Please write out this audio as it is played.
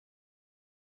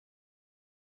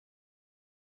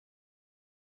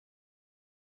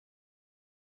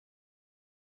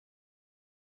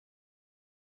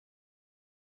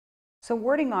So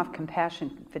warding off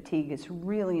compassion fatigue is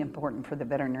really important for the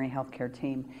veterinary healthcare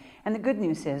team. And the good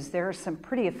news is there are some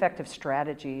pretty effective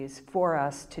strategies for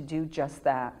us to do just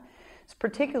that. It's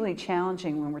particularly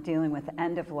challenging when we're dealing with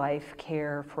end-of-life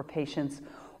care for patients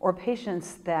or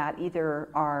patients that either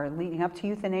are leading up to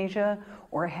euthanasia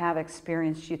or have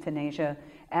experienced euthanasia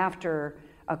after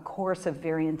a course of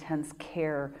very intense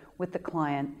care with the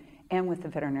client and with the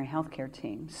veterinary healthcare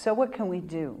team. So what can we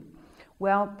do?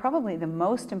 Well, probably the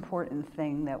most important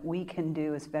thing that we can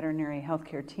do as veterinary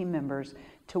healthcare team members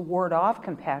to ward off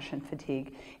compassion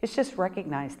fatigue is just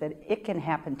recognize that it can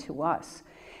happen to us.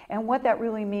 And what that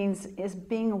really means is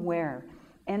being aware.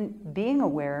 And being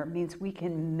aware means we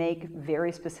can make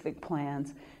very specific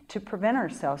plans to prevent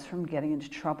ourselves from getting into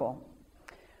trouble.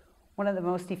 One of the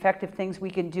most effective things we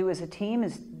can do as a team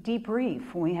is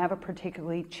debrief when we have a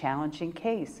particularly challenging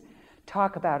case.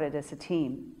 Talk about it as a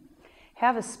team.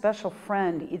 Have a special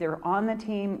friend either on the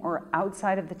team or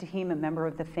outside of the team, a member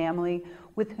of the family,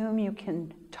 with whom you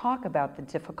can talk about the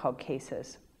difficult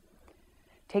cases.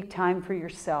 Take time for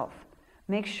yourself.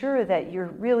 Make sure that you're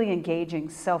really engaging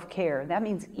self-care. That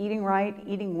means eating right,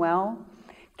 eating well,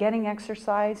 getting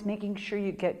exercise, making sure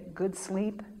you get good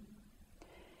sleep.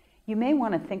 You may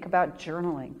want to think about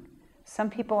journaling.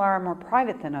 Some people are more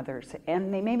private than others,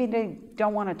 and maybe they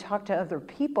don't want to talk to other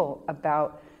people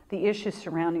about the issues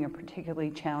surrounding a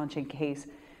particularly challenging case,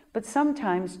 but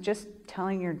sometimes just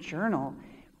telling your journal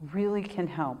really can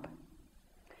help.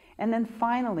 And then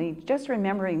finally, just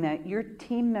remembering that your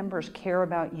team members care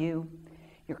about you,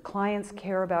 your clients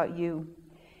care about you,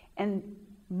 and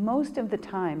most of the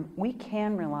time we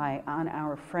can rely on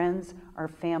our friends, our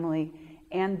family,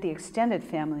 and the extended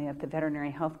family of the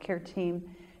veterinary healthcare team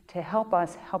to help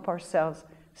us help ourselves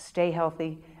stay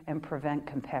healthy and prevent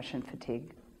compassion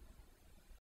fatigue.